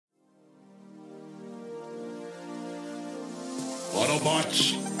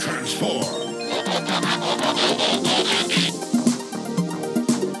Autobots, transform!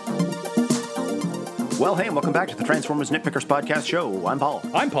 Well, hey, and welcome back to the Transformers Nitpickers Podcast Show. I'm Paul.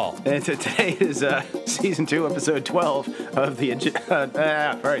 I'm Paul. And today is Season 2, Episode 12 of the... all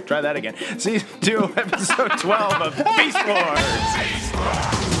right, try that again. Season 2, Episode 12 of Beast Wars.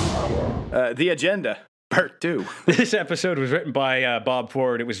 The Agenda, Part 2. This episode was written by Bob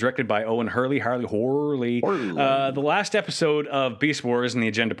Ford. It was directed by Owen Hurley. The last episode of Beast Wars in the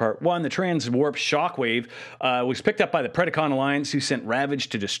Agenda Part 1, the Transwarp Shockwave, was picked up by the Predacon Alliance, who sent Ravage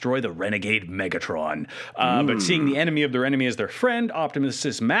to destroy the renegade Megatron. But seeing the enemy of their enemy as their friend,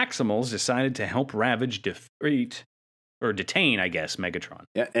 Optimus' Maximals decided to help Ravage detain, I guess, Megatron.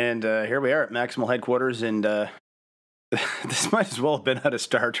 Yeah, and here we are at Maximal Headquarters, and... this might as well have been out of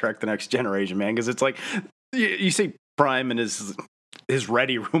Star Trek: The Next Generation, man, because it's like you see Prime in his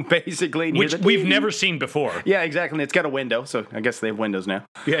ready room, basically. Which we've never seen before. Yeah, exactly. And it's got a window, so I guess they have windows now.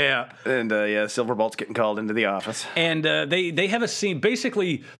 Yeah. And Silverbolt's getting called into the office. And they have a scene,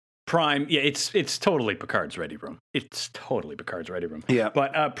 basically... Prime, yeah, it's totally Picard's ready room. It's totally Picard's ready room. Yeah.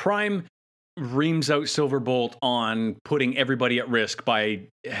 But Prime reams out Silverbolt on putting everybody at risk by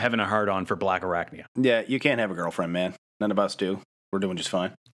having a hard-on for Black Arachnia. Yeah, you can't have a girlfriend, man. None of us do. We're doing just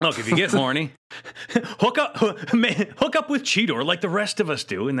fine. Look, if you get horny, hook up with Cheetor like the rest of us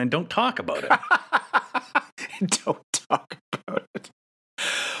do, and then don't talk about it. Don't talk about it.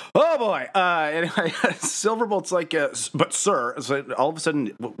 Oh boy! Anyway, Silverbolt's like, but sir, so all of a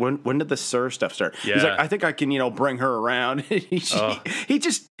sudden, when did the sir stuff start? Yeah. He's like, I think I can, bring her around. He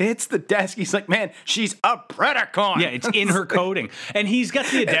just hits the desk. He's like, man, she's a Predacon. Yeah, it's in her coding, and he's got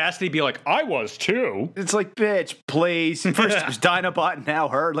the audacity to be like, I was too. It's like, bitch, please. First it was Dinobot, and now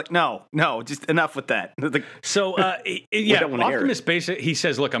her. Like, no, just enough with that. So, Optimus basically, he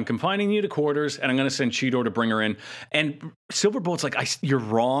says, look, I'm confining you to quarters, and I'm going to send Cheetor to bring her in. And Silverbolt's like, you're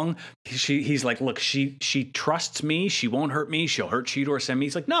wrong. He's like, look, she trusts me. She won't hurt me. She'll hurt Cheetor, send me.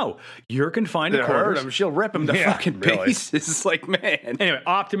 He's like, no, you're confined to quarters. Hurt him. She'll rip him to fucking pieces. It's like, man. Anyway,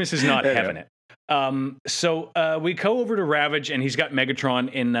 Optimus is not having it. So we go over to Ravage, and he's got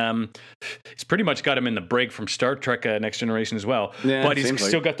Megatron in. He's pretty much got him in the break from Star Trek Next Generation as well. Yeah, but he's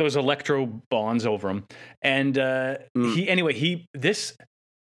still got those electro bonds over him. And the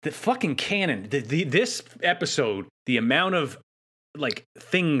fucking canon. This episode, the amount of like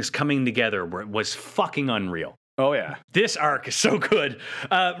things coming together was fucking unreal. Oh yeah, this arc is so good.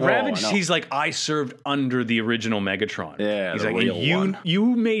 Ravage, he's like, I served under the original Megatron. Yeah, he's like,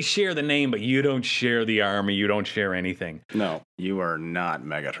 you may share the name, but you don't share the army. You don't share anything. No, you are not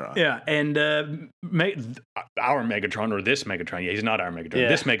Megatron. Yeah, and our Megatron, or this Megatron. Yeah, he's not our Megatron. Yeah.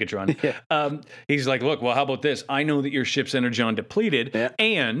 This Megatron. Yeah. He's like, look, well, how about this? I know that your ship's energon depleted,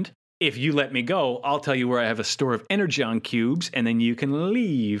 and if you let me go, I'll tell you where I have a store of energon cubes, and then you can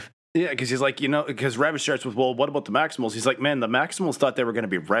leave. Yeah, because he's like, because Ravage starts with, well, what about the Maximals? He's like, man, the Maximals thought they were going to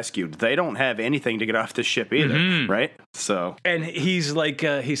be rescued. They don't have anything to get off the ship either, right? So, and he's like,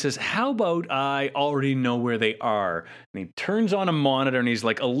 he says, how about I already know where they are? And he turns on a monitor, and he's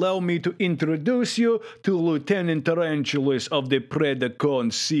like, allow me to introduce you to Lieutenant Tarantulas of the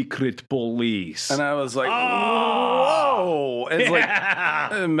Predacon Secret Police. And I was like, whoa! And it's like,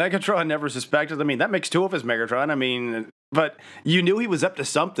 Megatron never suspected. I mean, that makes two of his Megatron. I mean... But you knew he was up to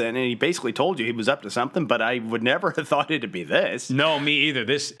something, and he basically told you he was up to something, but I would never have thought it'd be this. No, me either.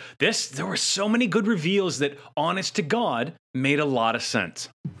 There were so many good reveals that, honest to God, made a lot of sense.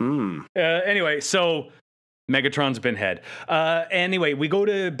 Anyway, so Megatron's been head. Anyway, we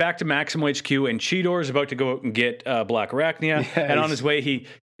go back to Maximo HQ, and Cheetor is about to go out and get Black Arachnia, and on his way, he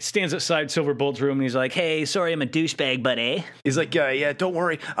stands outside Silverbolt's room, and he's like, hey, sorry I'm a douchebag, buddy. He's like, yeah, don't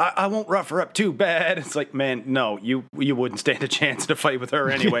worry. I won't rough her up too bad. It's like, man, no, you wouldn't stand a chance to fight with her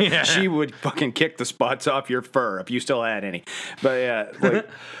anyway. Yeah. She would fucking kick the spots off your fur if you still had any. But yeah, like,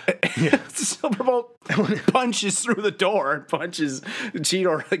 Silverbolt punches through the door and punches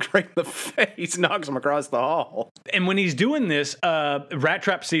Cheetor like right in the face, knocks him across the hall. And when he's doing this, Rat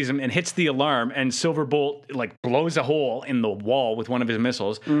Trap sees him and hits the alarm, and Silverbolt like blows a hole in the wall with one of his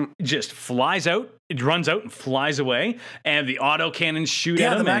missiles. Just flies out. It runs out and flies away, and the autocannons shoot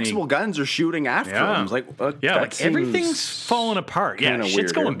at him. Yeah, the Maximal guns are shooting after him. It's like, everything's falling apart. Yeah,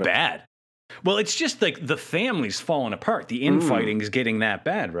 shit's going bad. Well, it's just like the family's falling apart. The infighting is getting that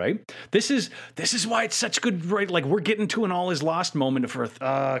bad, right? This is why it's such good, right? Like, we're getting to an all is lost moment for.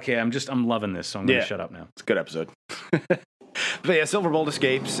 I'm loving this, so I'm going to shut up now. It's a good episode. But yeah, Silverbolt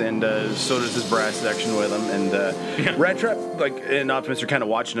escapes, and so does his brass section with him. And Rat Trap, and Optimus are kind of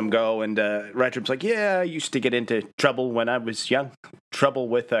watching him go. And Rat Trap's like, yeah, I used to get into trouble when I was young. Trouble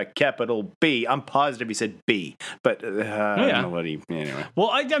with a capital B. I'm positive he said B, but I don't know what he. Anyway. Well,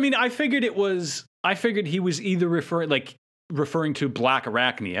 I figured he was either referring to Black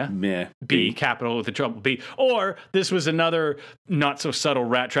Arachnia, B, capital with a trouble B, or this was another not so subtle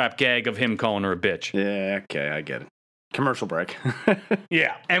Rat Trap gag of him calling her a bitch. Yeah, okay, I get it. Commercial break.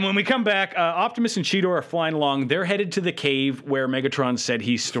 Yeah, and when we come back, Optimus and Cheetor are flying along. They're headed to the cave where Megatron said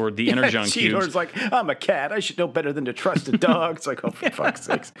he stored the Energon cubes. Cheetor's like, I'm a cat. I should know better than to trust a dog. It's like, oh, for fuck's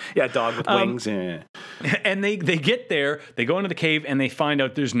sakes. Yeah, dog with wings. Yeah. And they get there, they go into the cave, and they find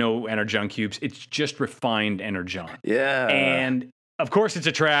out there's no Energon cubes. It's just refined Energon. Yeah. And of course, it's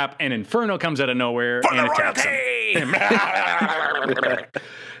a trap, and Inferno comes out of nowhere and attacks him.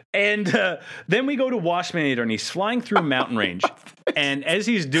 And then we go to Waspinator, and he's flying through a mountain range. And as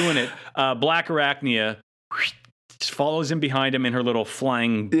he's doing it, Black Arachnia follows him behind him in her little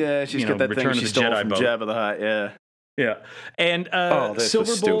flying, she's got that Return thing she stole from Jabba the Hutt, Yeah. And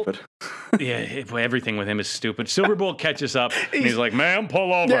Silverbolt, everything with him is stupid. Silverbolt catches up, and he's like, ma'am,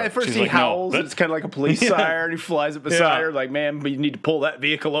 pull over. Yeah, at first he howls, and it's kind of like a police siren. He flies up beside her, like, ma'am, but you need to pull that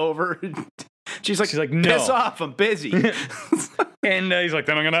vehicle over. She's like, no. Piss off, I'm busy. And he's like,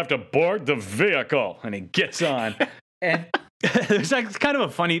 then I'm going to have to board the vehicle. And he gets on. And it's kind of a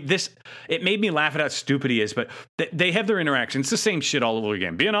funny, it made me laugh at how stupid he is, but they have their interaction. It's the same shit all over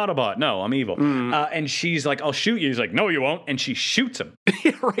again. Be an Autobot. No, I'm evil. And she's like, I'll shoot you. He's like, no, you won't. And she shoots him.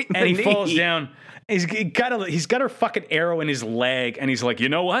 Right in and he falls down. He's got her fucking arrow in his leg, and he's like, you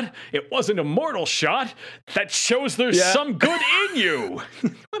know what? It wasn't a mortal shot. That shows there's some good in you.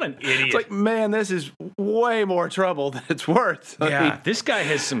 What an idiot. It's like, man, this is way more trouble than it's worth. This guy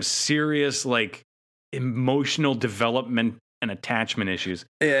has some serious, emotional development and attachment issues.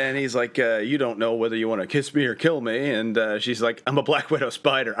 Yeah, and he's like, you don't know whether you want to kiss me or kill me. And she's like, I'm a Black Widow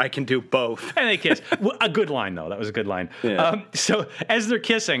spider. I can do both. And they kiss. A good line, though. That was a good line. Yeah. So as they're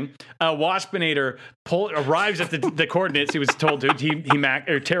kissing, Waspinator arrives at the coordinates he was told to. He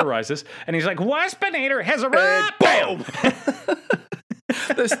terrorizes. And he's like, Waspinator has arrived! Boom!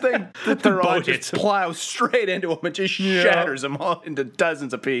 This thing that they're on just plows straight into him and just shatters him all into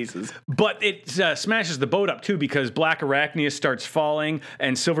dozens of pieces. But it smashes the boat up, too, because Black Arachnia starts falling,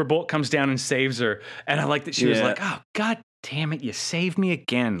 and Silverbolt comes down and saves her. And I like that she was like, oh, God damn it, you saved me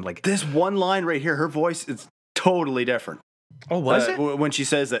again. Like this one line right here, her voice is totally different. Oh, was it? When she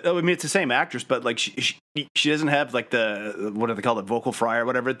says that. I mean, it's the same actress, but she doesn't have the, what do they call it, vocal fry or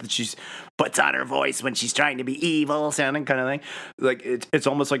whatever that she puts on her voice when she's trying to be evil sounding kind of thing. Like it's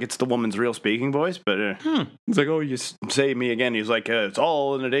almost like it's the woman's real speaking voice, but it's like, oh, you saved me again. He's like, it's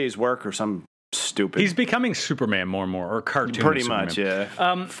all in a day's work or some stupid. He's becoming Superman more and more, or cartoon. Pretty Superman. Much, yeah.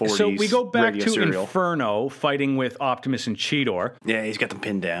 40s so we go back to serial. Inferno fighting with Optimus and Cheetor. Yeah, he's got them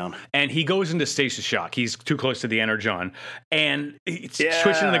pinned down. And he goes into stasis shock. He's too close to the Energon. And it's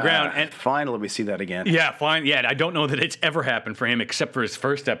twitching to the ground. And finally we see that again. Yeah, fine. Yeah, I don't know that it's ever happened for him except for his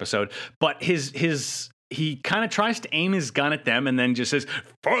first episode. But he kind of tries to aim his gun at them and then just says,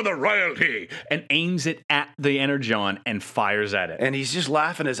 for the royalty, and aims it at the Energon and fires at it. And he's just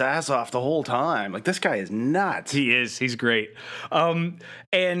laughing his ass off the whole time. Like, this guy is nuts. He is. He's great.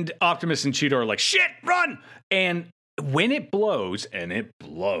 And Optimus and Cheetor are like, shit, run! And when it blows, and it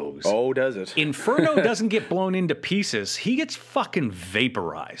blows. Oh, does it? Inferno doesn't get blown into pieces. He gets fucking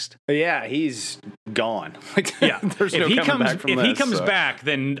vaporized. Yeah, he's gone. Yeah. There's no coming back from this. If he comes back,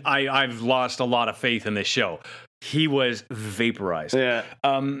 then I've lost a lot of faith in this show. He was vaporized. Yeah.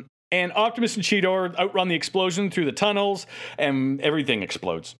 And Optimus and Cheetor outrun the explosion through the tunnels, and everything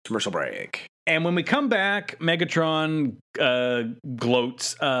explodes. Commercial break. And when we come back, Megatron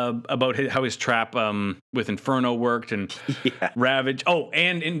gloats about how his trap with Inferno worked and Ravage. Oh,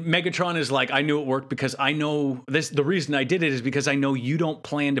 and Megatron is like, I knew it worked because I know this. The reason I did it is because I know you don't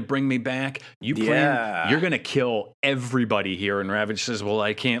plan to bring me back. You're going to kill everybody here. And Ravage says, well,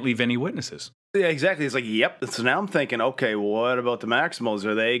 I can't leave any witnesses. Yeah, exactly. It's like, yep. So now I'm thinking, okay, what about the Maximals?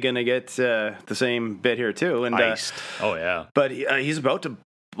 Are they going to get the same bit here too? And iced. Oh, yeah. But he's about to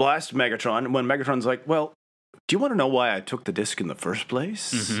blast Megatron when Megatron's like, well, do you want to know why I took the disc in the first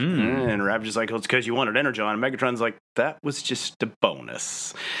place? Mm-hmm. And Ravage is like, well, it's because you wanted Energon. And Megatron's like, that was just a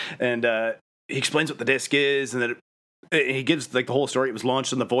bonus. And he explains what the disc is, and that he gives the whole story. It was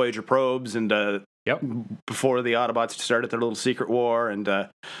launched on the Voyager probes, and before the Autobots started their little secret war, and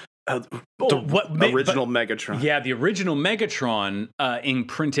Original Megatron. Yeah, the original Megatron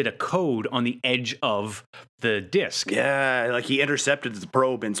imprinted a code on the edge of the disc. Yeah, like he intercepted the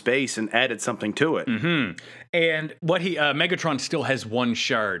probe in space and added something to it. Mm-hmm. And what Megatron still has one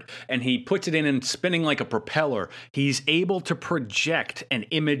shard, and he puts it in and spinning like a propeller. He's able to project an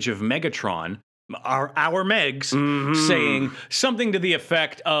image of Megatron, our Megs, saying something to the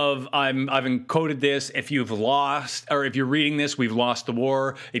effect of, I've encoded this. If you've lost, or if you're reading this, we've lost the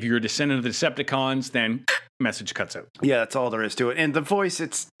war. If you're a descendant of the Decepticons, then message cuts out. Yeah, that's all there is to it. And the voice,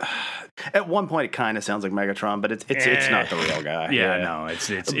 it's at one point it kind of sounds like Megatron, but it's not the real guy. Yeah, no, it's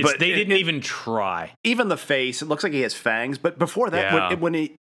they didn't even try. Even the face, it looks like he has fangs. But before that, when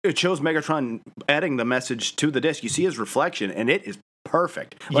it shows Megatron adding the message to the disc, you see his reflection, and it is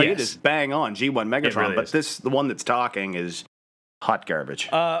perfect. Like it is bang on G1 Megatron, really but the one that's talking is hot garbage.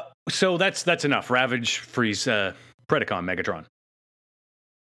 So that's enough. Ravage frees Predacon Megatron.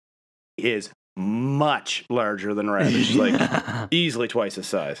 Is much larger than Ravage, like easily twice his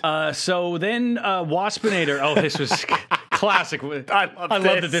size. So then Waspinator. Oh, this was classic. I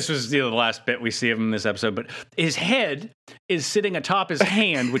love that this was the last bit we see of him in this episode. But his head is sitting atop his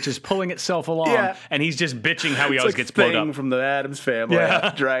hand, which is pulling itself along, and he's just bitching how he always gets blown up. From the Addams Family,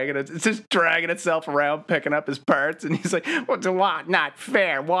 dragging it. It's just dragging itself around, picking up his parts, and he's like, "What's not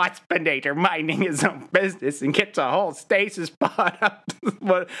fair? Waspinator minding his own business and gets a whole stasis pod up,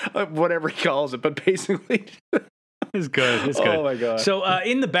 whatever he calls it." But basically. It's good. It's good. Oh, my God. So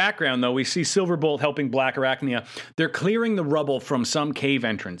in the background, though, we see Silverbolt helping Black Arachnia. They're clearing the rubble from some cave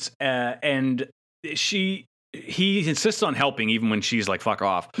entrance. And he insists on helping even when she's like, fuck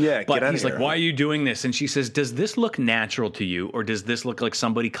off. Yeah, but he's like, why are you doing this? And she says, does this look natural to you, or does this look like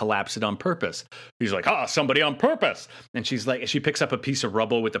somebody collapsed it on purpose? He's like, somebody on purpose. And she's like, she picks up a piece of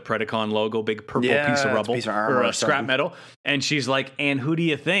rubble with the Predacon logo, big purple piece of rubble, piece of armor or scrap metal. And she's like, and who do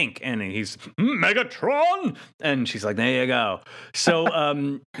you think? And he's Megatron. And she's like, there you go.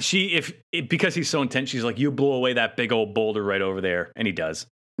 So because he's so intense, she's like, you blew away that big old boulder right over there. And he does.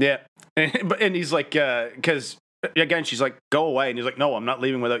 Yeah. And he's like, because again, she's like, go away. And he's like, no, I'm not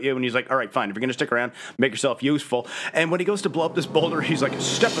leaving without you. And he's like, all right, fine. If you're going to stick around, make yourself useful. And when he goes to blow up this boulder, he's like,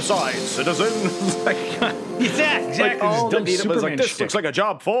 step aside, citizen. Like, exactly. Like, all the needed was like, this looks like a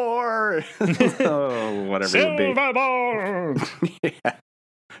job for. Whatever it would be. Yeah.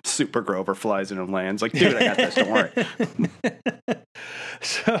 Super Grover flies in and lands. Like, dude, I got this. Don't worry.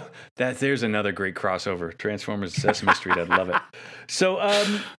 So there's another great crossover. Transformers Sesame Street. I'd love it. So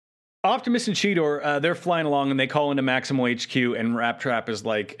Optimus and Cheetor, they're flying along and they call into Maximo HQ, and Raptrap is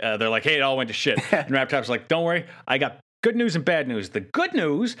like, they're like, hey, it all went to shit. And Raptrap's like, don't worry, I got good news and bad news. The good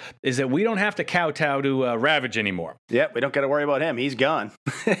news is that we don't have to kowtow to Ravage anymore. Yep, we don't got to worry about him. He's gone.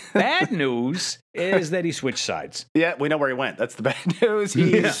 Bad news is that he switched sides. Yeah, we know where he went. That's the bad news.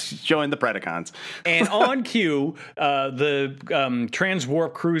 He's joined the Predacons. And on cue, the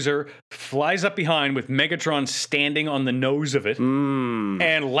Transwarp cruiser flies up behind with Megatron standing on the nose of it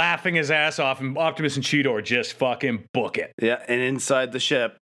and laughing his ass off, and Optimus and Cheetor just fucking book it. Yeah, and inside the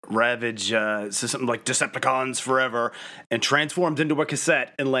ship, Ravage says something like "Decepticons forever" and transforms into a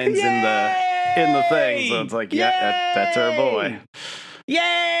cassette and lands in the thing. So it's like, that's our boy.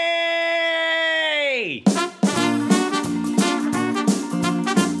 Yay!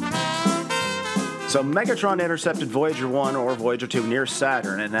 So Megatron intercepted Voyager 1 or Voyager 2 near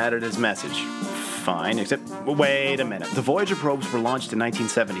Saturn and added his message. Fine, except, wait a minute. The Voyager probes were launched in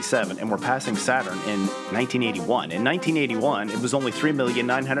 1977 and were passing Saturn in 1981. In 1981, it was only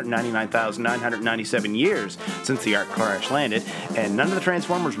 3,999,997 years since the Ark crash landed, and none of the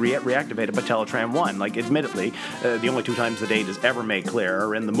Transformers reactivated but Teletran 1. Like, admittedly, the only two times the date is ever made clear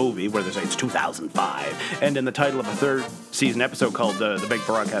are in the movie, where they say it's 2005, and in the title of a third season episode called The Big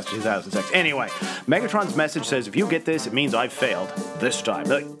Broadcast 2006. Anyway, Megatron's message says, if you get this, it means I've failed. This time.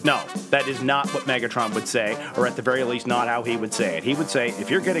 No, that is not what Megatron would say, or at the very least not how he would say it. He would say,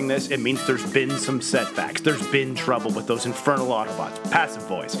 if you're getting this, it means there's been some setbacks. There's been trouble with those infernal Autobots. Passive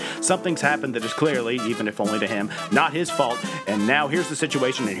voice. Something's happened that is clearly, even if only to him, not his fault, and now here's the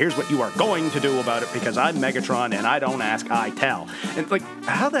situation, and here's what you are going to do about it, because I'm Megatron, and I don't ask, I tell. And, like,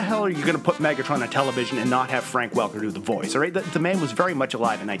 how the hell are you going to put Megatron on television and not have Frank Welker do the voice, all right? The man was very much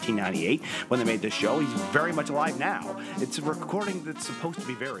alive in 1998 when they made this show. He's very much alive now. It's a recording that's supposed to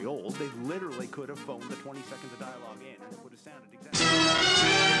be very old. They literally could have phoned the 20 seconds of dialogue in, and it would have sounded exactly.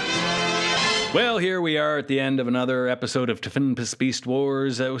 Well, here we are at the end of another episode of Tiffin Beast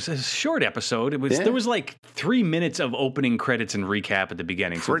Wars. It was a short episode. There was like 3 minutes of opening credits and recap at the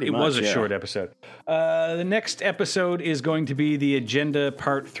beginning. So it was a short episode. The next episode is going to be the Agenda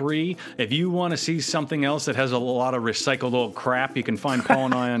Part 3. If you want to see something else that has a lot of recycled old crap, you can find Paul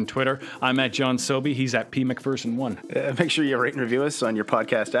and I on Twitter. I'm at John Sobey. He's at P. McPherson1. Make sure you rate and review us on your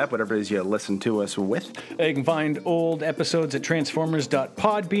podcast app, whatever it is you listen to us with. You can find old episodes at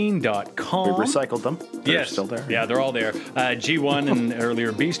transformers.podbean.com. Recycled them. They're still there. Yeah, they're all there. G1 and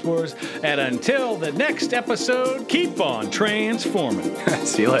earlier Beast Wars. And until the next episode, keep on transforming.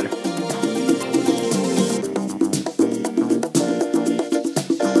 See you later.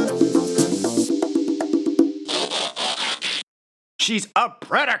 She's a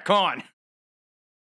Predacon.